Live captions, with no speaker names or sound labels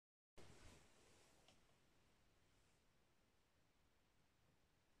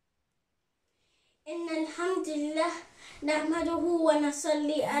إن الحمد لله نحمده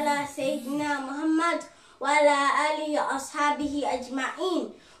ونصلي على سيدنا محمد وعلى آله وأصحابه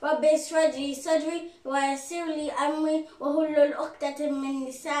أجمعين. رب اشرح لي صدري ويسر لي أمري واحلل عقدة من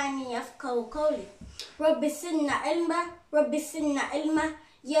لساني يفقهوا قولي. رب زدنا علما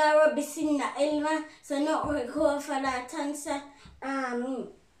يا رب زدنا علما سنقرئك فلا تنسى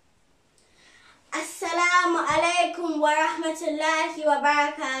آمين. Assalamu alaikum wa rahmatullahi wa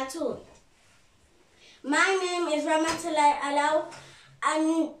barakatuh. My name is Rahmah'S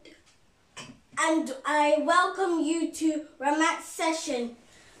and I welcome you to Ramadan session.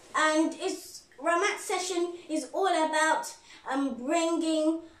 And Ramadan session is all about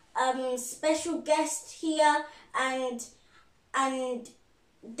bringing special guests here, and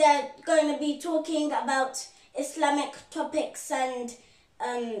they're going to be talking about Islamic topics and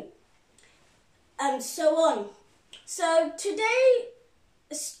so on. So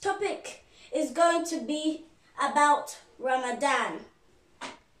today's topic is going to be about Ramadan.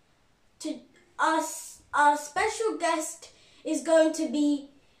 Our special guest is going to be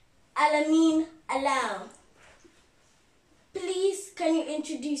Alameen Alao. Please, can you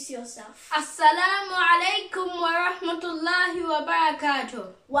introduce yourself? Assalamu alaikum wa rahmatullahi wa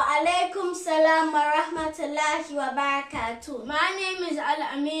barakatuh. Wa alaikum salam wa rahmatullahi wa barakatuh. My name is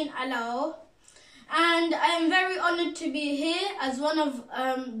Alameen Alao, and I am very honored to be here as one of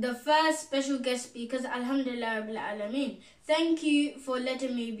the first special guest speakers. Alhamdulillah Rabbil Alameen. Thank you for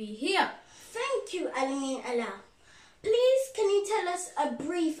letting me be here. Thank you, Alameen Alao. Please, can you tell us a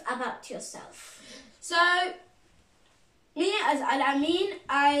brief about yourself? So, me as Alameen,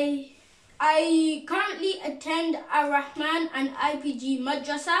 I currently attend Ar-Rahman and IPG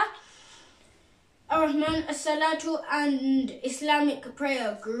Madrasa, Ar-Rahman As-Salatu and Islamic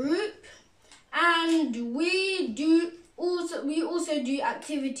Prayer Group, and we also do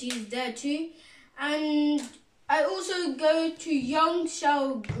activities there too. And I also go to Young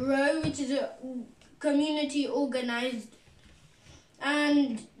Shall Grow, which is a community organized,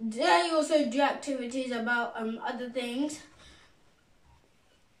 and they also do activities about other things.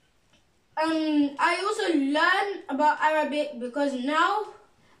 I also learn about Arabic because now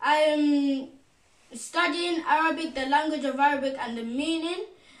I am studying Arabic, the language of Arabic and the meaning.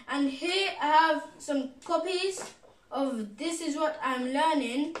 And here I have some copies of this is what I'm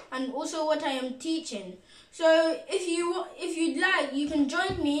learning and also what I am teaching. So if you'd like, you can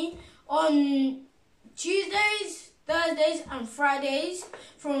join me on Tuesdays, Thursdays and Fridays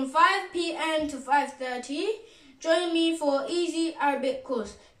from 5 p.m. to 5:30. Join me for Easy Arabic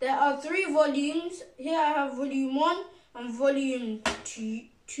course. There are 3 volumes. Here I have volume 1 and volume 2.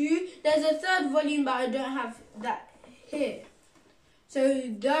 There's a 3rd volume, but I don't have that here. So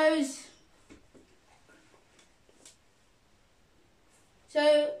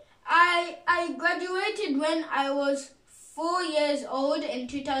I graduated when I was 4 years old in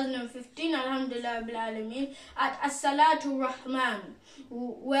 2015, Alhamdulillah Rabbil Alameen, at As-Salatu Rahman,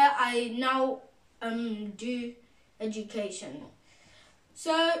 where I now do education.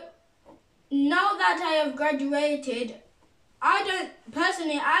 So now that I have graduated,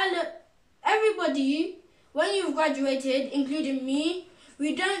 everybody, when you've graduated, including me,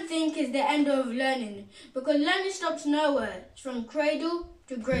 we don't think it's the end of learning, because learning stops nowhere. It's from cradle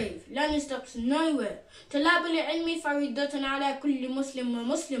to grave. Learning stops nowhere. Talabul ilmi faridatun ala kulli muslim wa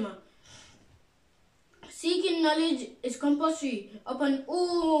muslima. Seeking knowledge is compulsory upon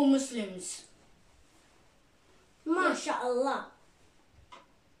all Muslims. MashaAllah.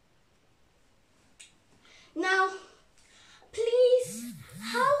 Now, please,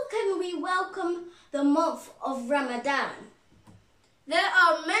 how can we welcome the month of Ramadan? There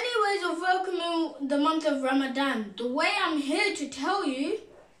are many ways of welcoming the month of Ramadan. The way I'm here to tell you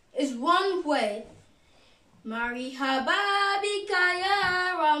is one way. Marihaba bika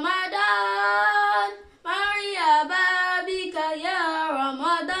ya Ramadan, Marihaba bika ya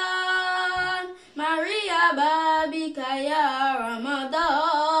Ramadan, Marihaba bika ya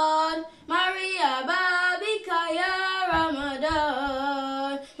Ramadan, Marihaba bika ya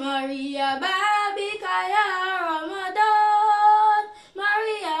Ramadan, Marihaba bika ya Ramadan,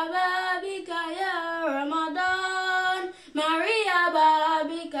 Marihaba bika ya Ramadan, Marihaba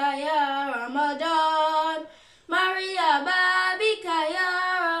bika ya Ramadan, Marihaba bika ya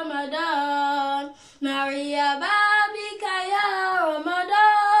Ramadan.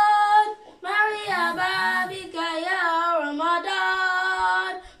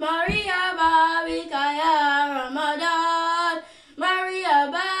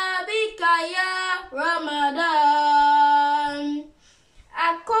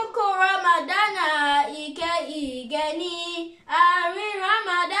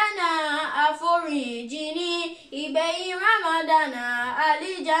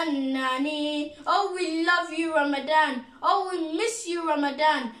 أنني. Oh, we love you, Ramadan. Oh, we miss you,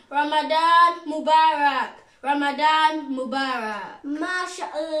 Ramadan. Ramadan Mubarak. Ramadan Mubarak.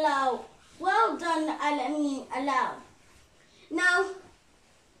 MashaAllah. Well done, Al-Amin Allah. Now,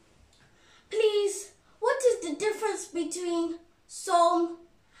 please, what is the difference between Saum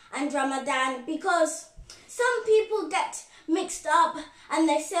and Ramadan? Because some people get mixed up and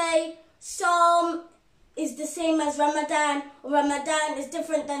they say Saum is the same as Ramadan, or Ramadan is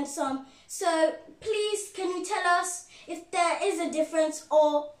different than Saum. So please, can you tell us if there is a difference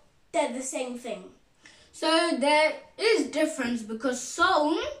or they're the same thing? So there is difference because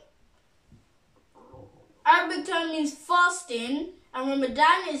Saum, Arabic term means fasting, and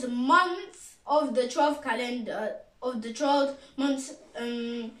Ramadan is a month of the 12 calendar, of the 12 months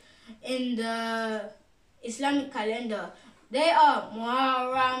in the Islamic calendar. They are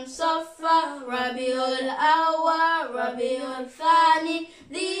Muharram, Safar, Rabiul Awwal, Rabiul Thani.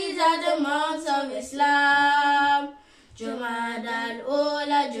 These are the months of Islam. Jumad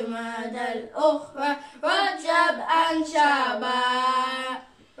al-Ula, Jumad al-Ukhra, Rajab and Shaban.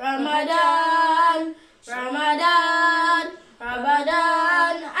 Ramadan, Ramadan,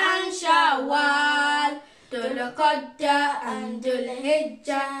 Ramadan and Shawwal. Dhul Qadda and Dhul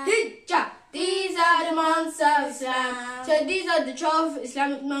Hijjah. These are the months of Islam. So these are the 12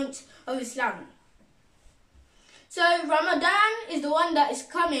 Islamic months of Islam. So Ramadan is the one that is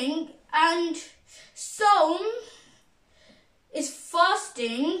coming, and Saum is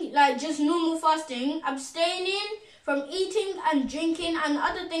fasting, like just normal fasting, abstaining from eating and drinking and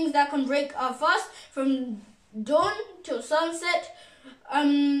other things that can break our fast from dawn till sunset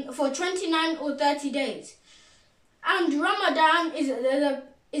for 29 or 30 days. And Ramadan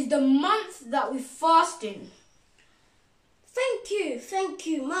is the month that we fast in. Thank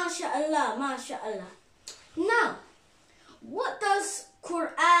you, MashaAllah, MashaAllah. Now, what does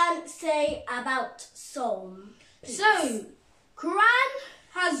Quran say about Saum? So, Quran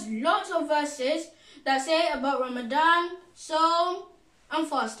has lots of verses that say about Ramadan, Saum and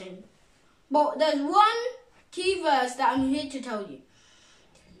fasting. But there's one key verse that I'm here to tell you.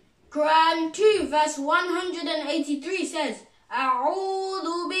 Quran 2 verse 183 says,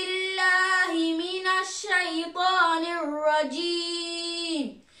 أعوذ بالله من الشيطان الرجيم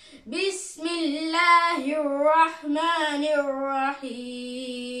بسم الله الرحمن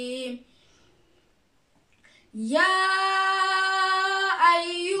الرحيم يا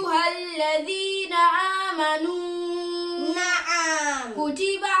أيها الذين آمنوا نعم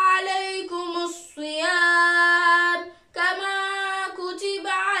كتب عليكم الصيام كما كتب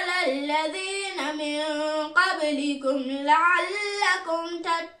على الذين من قبلكم لعلكم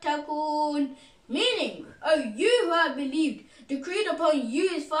تتقون. Meaning, O you who have believed, decreed upon you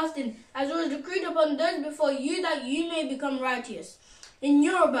is fasting, as was decreed upon those before you, that you may become righteous. In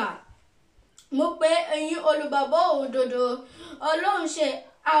Yoruba, mo pe ẹ̀yin olùgbàgbọ́ òdodo, Ọlọ́run ṣe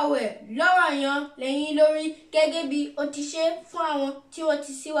àwẹ̀ lọ́ranyàn lẹ́yìn lórí gẹ́gẹ́ bí ó ti ṣe fún àwọn tí wọ́n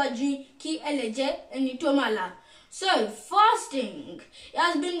ti síwájú kí ẹ lè jẹ́ ẹni tó máa là. So fasting, it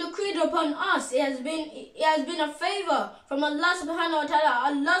has been decreed upon us. It has been a favor from Allah subhanahu wa ta'ala.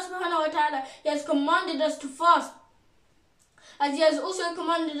 Allah subhanahu wa ta'ala, He has commanded us to fast, as He has also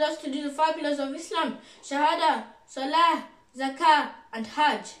commanded us to do the 5 pillars of Islam: Shahada, Salah, Zakah and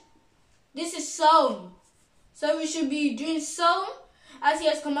Hajj. This is Saum. So we should be doing Saum as He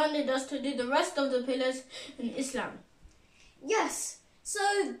has commanded us to do the rest of the pillars in Islam. Yes, so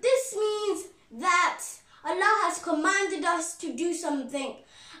this means that Allah has commanded us to do something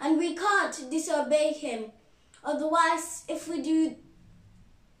and we can't disobey Him. Otherwise, if we do,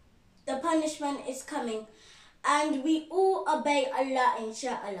 the punishment is coming. And we all obey Allah,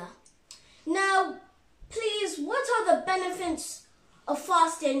 inshallah. Now, please, what are the benefits of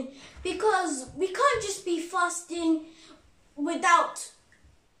fasting? Because we can't just be fasting without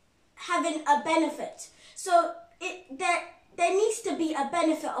having a benefit. So there needs to be a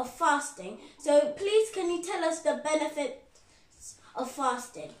benefit of fasting. So please, can you tell us the benefits of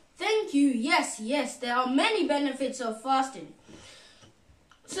fasting? Thank you. Yes, there are many benefits of fasting.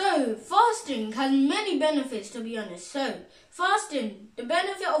 So fasting has many benefits, to be honest. So fasting, the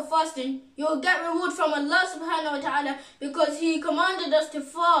benefit of fasting, you'll get reward from Allah subhanahu wa ta'ala because He commanded us to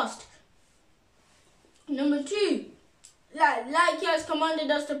fast. Number 2, like He has commanded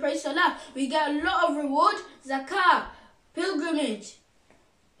us to pray salah, we get a lot of reward, zakah, pilgrimage,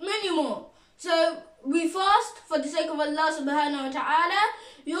 many more. So we fast for the sake of Allah subhanahu wa ta'ala.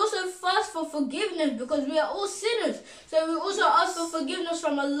 We also fast for forgiveness because we are all sinners. So we also ask for forgiveness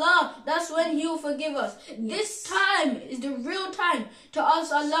from Allah. That's when He will forgive us. This time is the real time to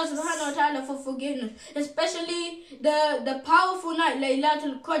ask Allah subhanahu wa ta'ala for forgiveness. Especially the powerful night,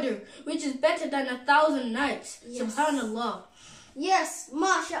 Laylatul Qadr, which is better than 1,000 nights. Subhanallah. Yes,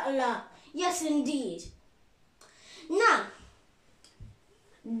 mashallah. Yes, indeed. Now,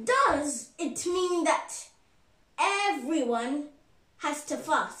 does it mean that everyone has to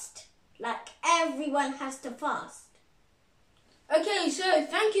fast? Like everyone has to fast? Okay, so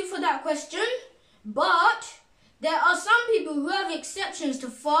thank you for that question. But there are some people who have exceptions to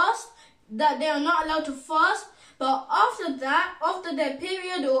fast, that they are not allowed to fast. But after that, after their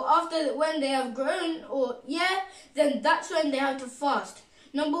period or after when they have grown, or then that's when they have to fast.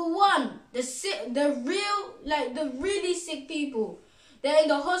 Number one, the really sick people. They're in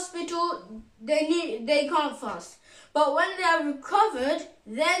the hospital, they can't fast. But when they are recovered,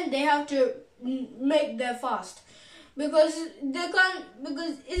 then they have to make their fast. Because they can't,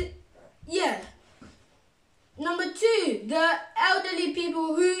 Number two, the elderly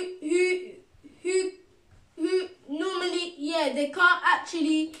people who normally, they can't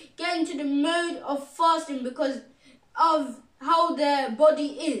actually get into the mode of fasting because of how their body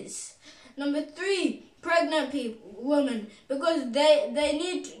is. Number three, pregnant women, because they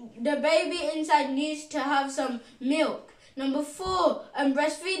need, the baby inside needs to have some milk. Number four,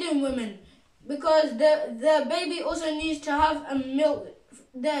 breastfeeding women, because the baby also needs to have milk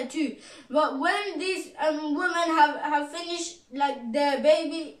there too. But when these women have finished, like their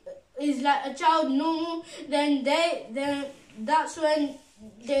baby is like a child normal, then that's when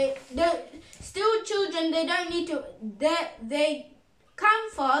they still children, they don't need to, they can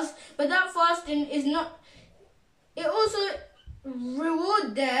fast, but that fasting is not, it also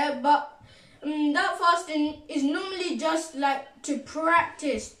reward there, but that fasting is normally just like to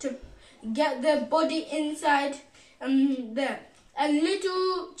practice, to get their body inside there. And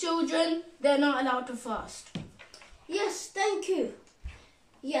little children, they're not allowed to fast. Yes, thank you.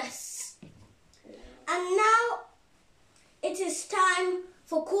 Yes. And now it is time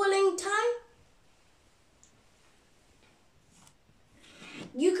for calling time.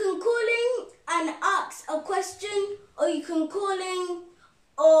 You can call in and ask a question, or you can call in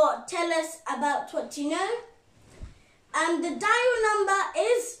or tell us about what you know. And the dial number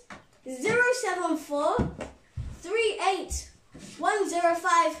is 074 38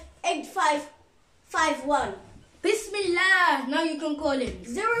 105 8551. Bismillah. Now you can call in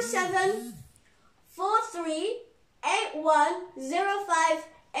 07 43 81 05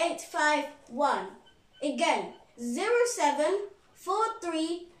 851. Again, 07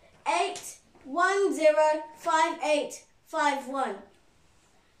 43 810 5851.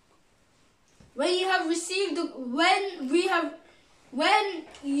 When you have received when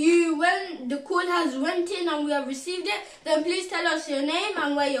the call has went in and we have received it, then please tell us your name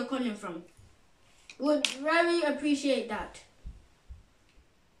and where you're calling from. Would very appreciate that.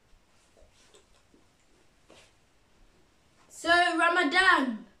 So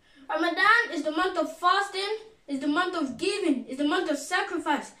Ramadan is the month of fasting, is the month of giving, is the month of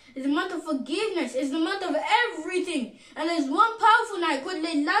sacrifice, is the month of forgiveness, is the month of everything. And there's one powerful night called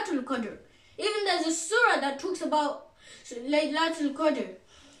Laylatul Qadr. Even there's a surah that talks about Laylatul Qadr.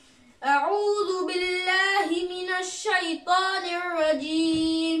 أعوذ بالله من الشيطان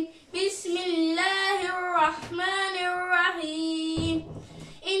الرجيم بسم الله الرحمن الرحيم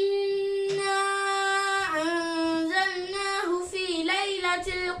إنا أنزلناه في ليلة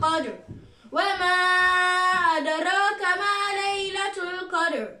القدر وما أدراك ما ليلة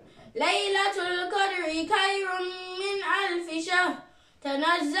القدر ليلة القدر خير من 1000 شهر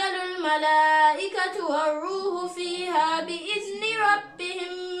تنزل الملائكة والروح فيها بإذن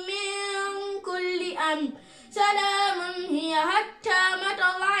ربهم من كل أمر سلام هي حتى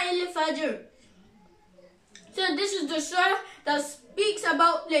مطلع الفجر. So this is the surah that speaks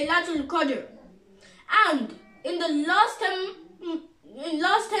about Laylatul Qadr. And in the last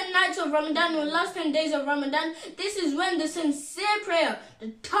 10 nights of Ramadan, or last 10 days of Ramadan, this is when the sincere prayer,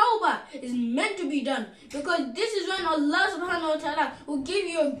 the tawbah, is meant to be done. Because this is when Allah subhanahu wa ta'ala will give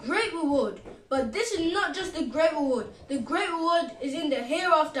you a great reward. But this is not just the great reward. The great reward is in the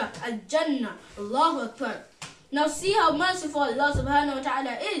hereafter, Al-Jannah. Allahu Akbar. Now see how merciful Allah subhanahu wa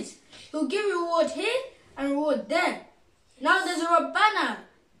ta'ala is. He'll give you reward here and reward there. Now there's a Rabbana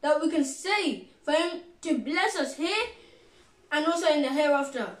that we can say for Him to bless us here and also in the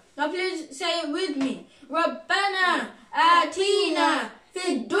hereafter. Now please say it with me. Rabbana atina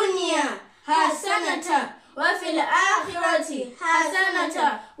fid dunya hasanata wa fil akhirati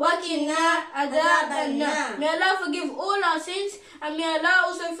hasanata wa وَقِنَا عَذَابَ النَّارِ. May Allah forgive all our sins, and may Allah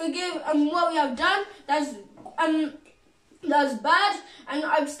also forgive what we have done that's bad, and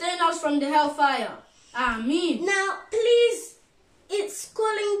abstain us from the hellfire. Ameen. Now, please, it's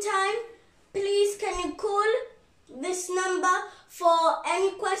calling time. Please, can you call this number for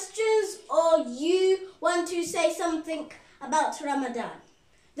any questions, or you want to say something about Ramadan?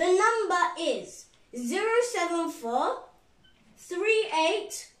 The number is 074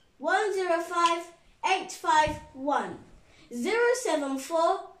 38 105 851.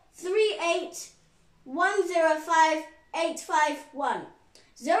 074 38 105 851.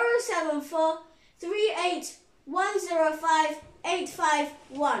 074 38 105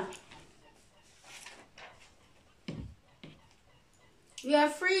 851. We are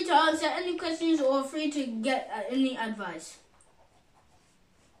free to answer any questions or free to get any advice.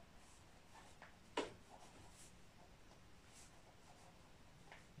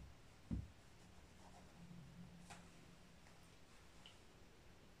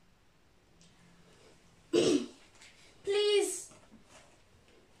 Please,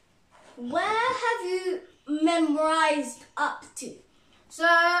 where have you memorized up to? So,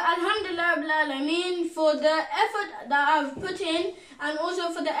 Alhamdulillah Rabbil Alameen, for the effort that I've put in, and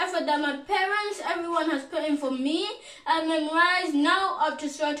also for the effort that my parents, everyone has put in for me, I memorized now up to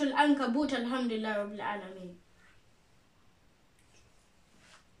Surah Al-Ankabut, Alhamdulillah Rabbil Alameen.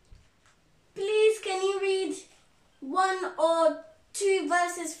 Please, can you read 1 or 2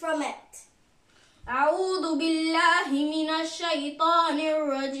 verses from it? أعوذ بالله من الشيطان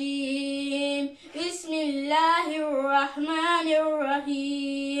الرجيم بسم الله الرحمن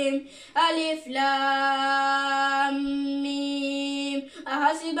الرحيم ألف لام ميم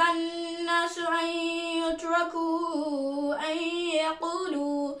أحسب الناس أن يتركوا أن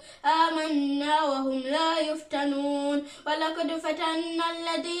يقولوا آمنا وهم لا يفتنون ولقد فتنا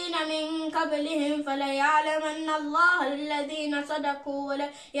الذين من قبلهم فليعلمن الله الذين صدقوا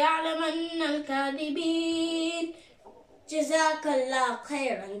وليعلمن الكاذبين. Jazaakumullahu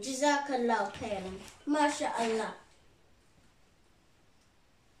khayran. Jazaakumullahu khayran. MashaAllah.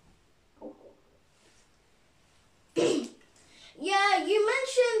 Yeah, you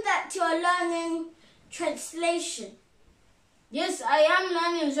mentioned that you're learning translation. Yes, I am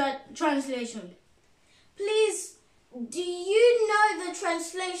learning translation. Please, do you know the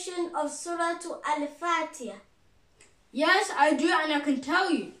translation of Surah Al-Fatiha? Yes, I do, and I can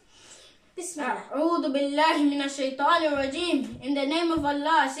tell you. Bismillah. أعوذ بالله من الشيطان الرجيم. In the name of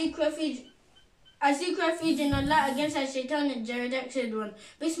Allah, I seek refuge in Allah against the shaitan, the rejected one.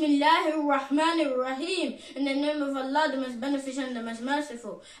 Bismillahir Rahmanir Rahim. In the name of Allah, the most beneficent and the most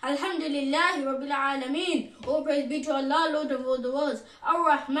merciful. Alhamdulillahi Rabbil Alameen. All praise be to Allah, Lord of all the worlds.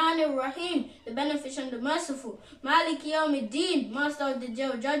 Ar-Rahmanir Rahim, the beneficent, the merciful. Maliki Yawmiddin, master of the day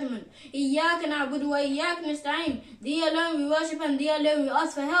of judgment. Iyyaka na'budu wa iyyaka nasta'in. Thee alone we worship and thee alone we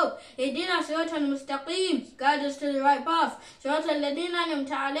ask for help. Ihdina siratal mustaqim, guide us to the right path. Siratal ladina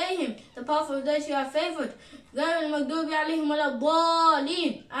an'amta alayhim, the path of those you are favored. غير المغضوب عليهم ولا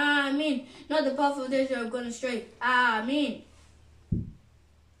الضالين. Ameen. Not the path of those who have gone astray. Ameen.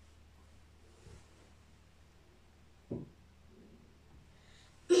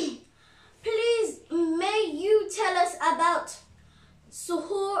 Please, may you tell us about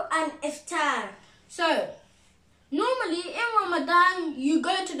suhoor and iftar? So, normally in Ramadan, you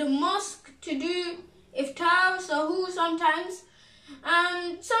go to the mosque to do iftar, suhoor sometimes.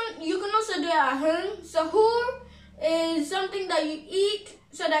 And you can also do it at home. Suhoor is something that you eat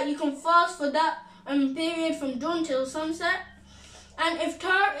so that you can fast for that period from dawn till sunset. And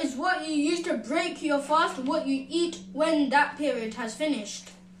iftar is what you use to break your fast, what you eat when that period has finished.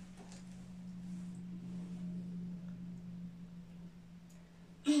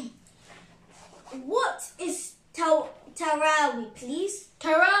 What is Tarawih, please?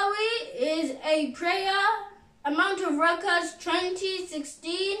 Tarawih is a prayer. Amount of rakahs 20,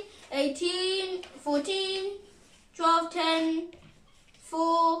 16, 18, 14, 12, 10,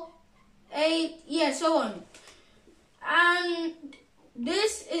 4, 8, yeah, so on. And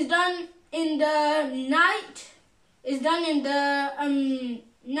this is done in the night. It's done in the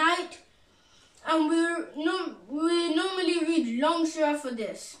night. And we normally read long surah for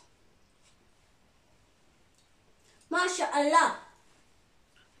this. MashaAllah.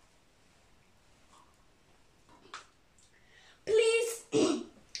 Please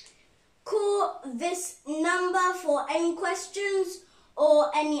call this number for any questions or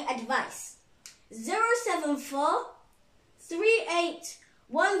any advice. 074 38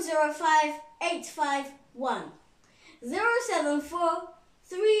 105 851. 074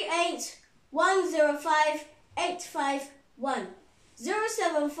 38 105 851.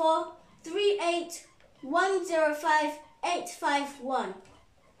 074 38 105 851.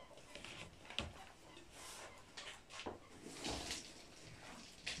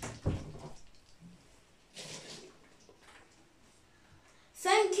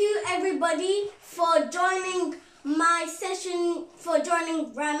 Thank you everybody for joining my session, for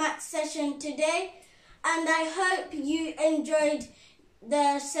joining Rahmah'S session today, and I hope you enjoyed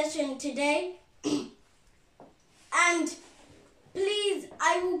the session today. And please,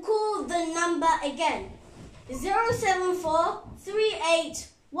 I will call the number again, 074 38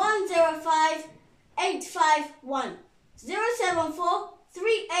 105 851. 074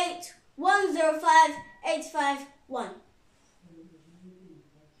 38 105 851.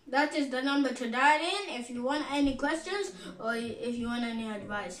 That is the number to dial in if you want any questions or if you want any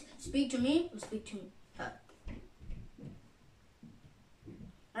advice. Speak to me or speak to her.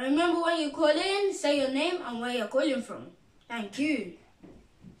 And remember, when you call in, say your name and where you're calling from. Thank you.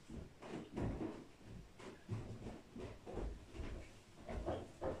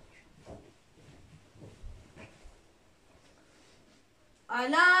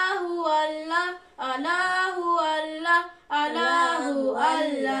 Allahu Allah, Allahu Allah, Allahu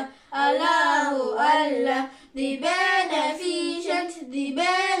Allah, Allahu Allah, the beneficent, the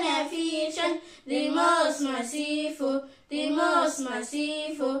beneficent, the most merciful, the most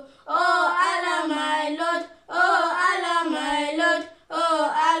merciful. Oh Allah my Lord, oh Allah my Lord, oh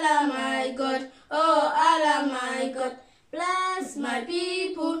Allah my God, oh Allah my God. Bless my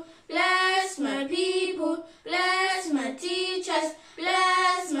people, bless my people, bless my teachers,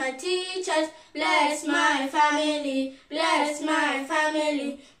 bless my teachers, bless my family, bless my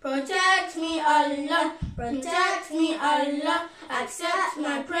family. Protect me Allah, protect me Allah. Accept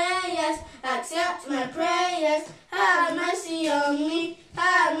my prayers, accept my prayers. Have mercy on me,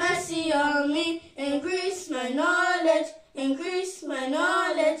 have mercy on me. Increase my knowledge, increase my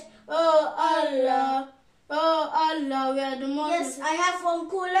knowledge. Oh Allah, oh Allah, we are the most. Yes, I have one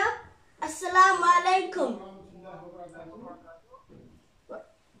caller. Assalamu alaikum.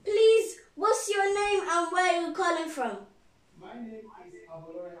 Please, what's your name and where are you calling from? My name is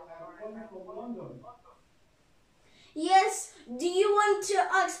Abolore. I'm calling from London. Yes, do you want to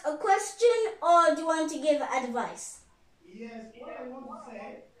ask a question or do you want to give advice? Yes, what I want to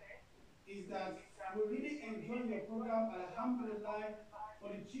say is that we really enjoy your program, Alhamdulillah. For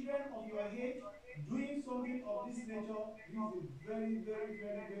the children of your age, doing something of this nature is a very, very,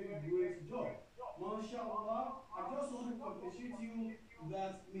 very, very great job. MashaAllah, I just want to appreciate you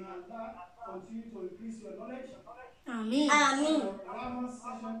that may Allah continue to increase your knowledge. Ameen. Ameen. Ramadan's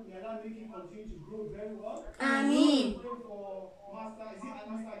session, may Allah make you continue to grow very well. Ameen. Pray for Master, is it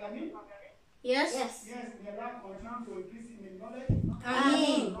Master Adami? Yes? Yes. Yes, may Allah continue to increase him in knowledge.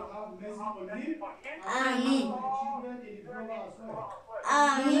 Ameen. Have mercy on him. Ameen. And the children in the global as well.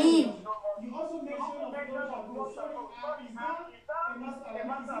 Ameen. You also mentioned of young child. Sorry, is that a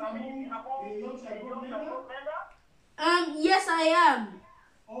Master Adami? Is it among the young child member? Yes, I am.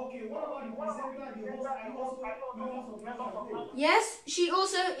 Okay, what about the presenter, the host? Are you also members of young child? Yes, she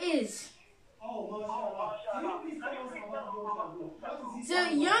also is. Oh, mashallah. Can you please tell us about young child? What is it? So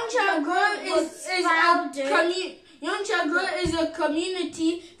Young Child Grow Young Child Grow is a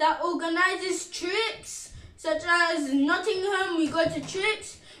community that organizes trips, such as Nottingham. We go to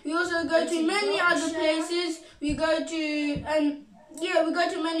trips. We also go to many other places. We go to we go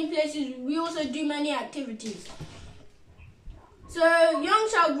to many places. We also do many activities. So Young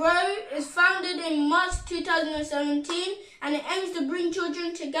Child Grow is founded in March 2017, and it aims to bring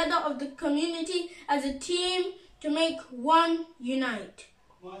children together of the community as a team to make one unite.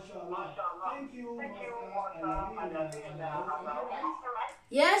 Mashallah. Thank you, Master.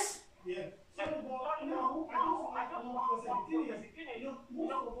 Yes? Yeah. So, but now, I just want to say, the thing is,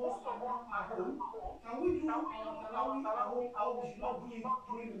 most of us are not at home. Can we do our Tarawih at home, or we should not do it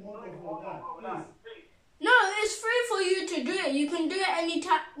during the month of Ramadan? Please. No, it's free for you to do it. You can do it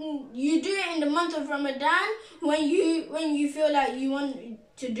anytime. You do it in the month of Ramadan when you feel like you want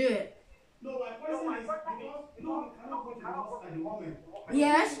to do it. No, my question is because we cannot go to the mosque at the moment.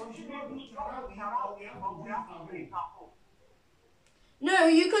 Yes? We should not do Tarawih, or we have to do it at home. No,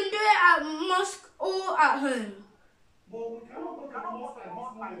 you can do it at mosque or at home. But we cannot go to the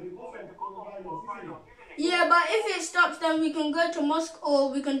mosque at this moment because of the coronavirus, isn't it? Yeah, but if it stops, then we can go to mosque or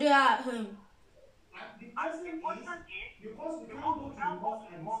we can do it at home. And the question is, because we can't go to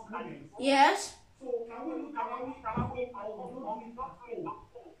the mosque at this moment, Yes? so can we do Tarawih at home, or we don't do it at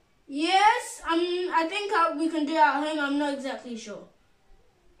home? Yes, I think we can do it at home. I'm not exactly sure.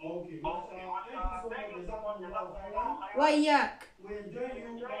 Okay, thank you so much. Jazaakumullahu khayran. Why, yeah. We enjoy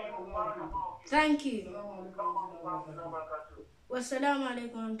you. Barakallahu fikum. Thank you. Assalamu alaikum wa rahmatullahi wa barakatuh. Wassalamu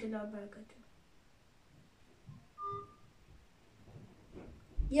alaikum wa rahmatullahi wa barakatuh.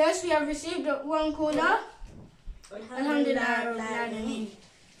 Yes, we have received one caller. Alhamdulillah Rabbil Alameen.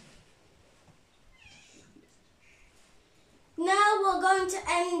 Now we're going to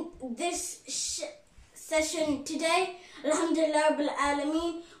end this session today. Alhamdulillah Rabbil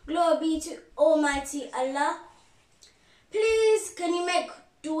Alameen. Glory be to Almighty Allah. Please, can you make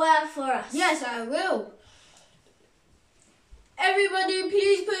dua for us? Yes, I will. Everybody,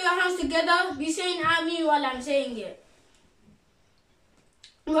 please put your hands together. Be saying Ameen while I'm saying it.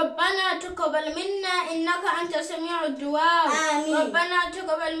 ربنا تقبل منا إنك أنت سميع الدعاء. آمين. ربنا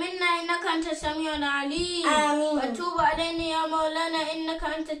تقبل منا إنك أنت السميع العليم. آمين. وتوب علينا يا مولانا إنك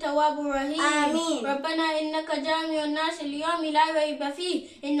أنت التواب الرحيم. آمين. ربنا إنك جامع الناس اليوم لا ريب فيه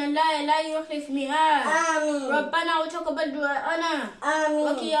إن الله لا يخلف الميعاد. آمين. ربنا وتقبل دعاءنا. آمين.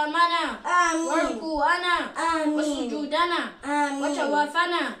 وقيامنا. آمين. وركوعنا. آمين. وسجودنا. آمين.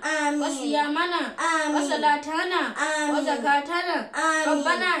 وتوافنا. آمين. وصيامنا. آمين. وصلاتنا. آمين. وزكاتنا.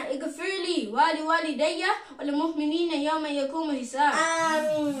 آمين. ربنا اغفر لي ولوالدي وللمؤمنين يوم يقوم الحساب.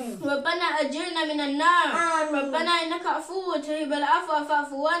 آمين. ربنا أجرنا من النار. آمين. ربنا إنك عفو تحب العفو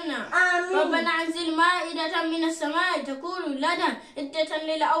فاعف عنا. آمين. ربنا أنزل مائدة من السماء تقول لنا عدة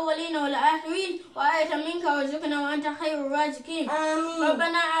للأولين والآخرين وآية منك وارزقنا وأنت خير الرازقين. آمين.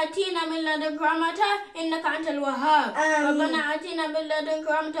 ربنا آتينا من لدنك رحمة إنك أنت الوهاب. آمين. ربنا آتينا من لدنك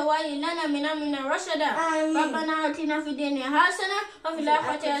رحمة وهب لنا من أمرنا رشدا. آمين. ربنا آتنا في الدنيا حسنة وفي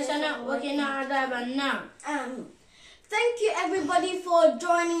الآخرة حسنة وقنا عذاب النار. Thank you everybody for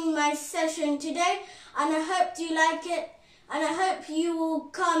joining my session today, and I hope you like it, and I hope you will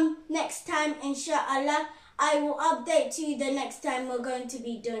come next time, inshallah. I will update you the next time we're going to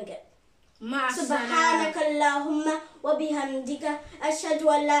be doing it. سبحانك اللهم وبحمدك أشهد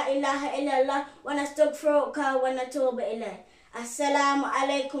أن لا إله إلا الله ونستغفرك ونتوب إليه. السلام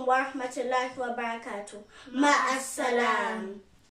عليكم ورحمة الله وبركاته. مع السلامة.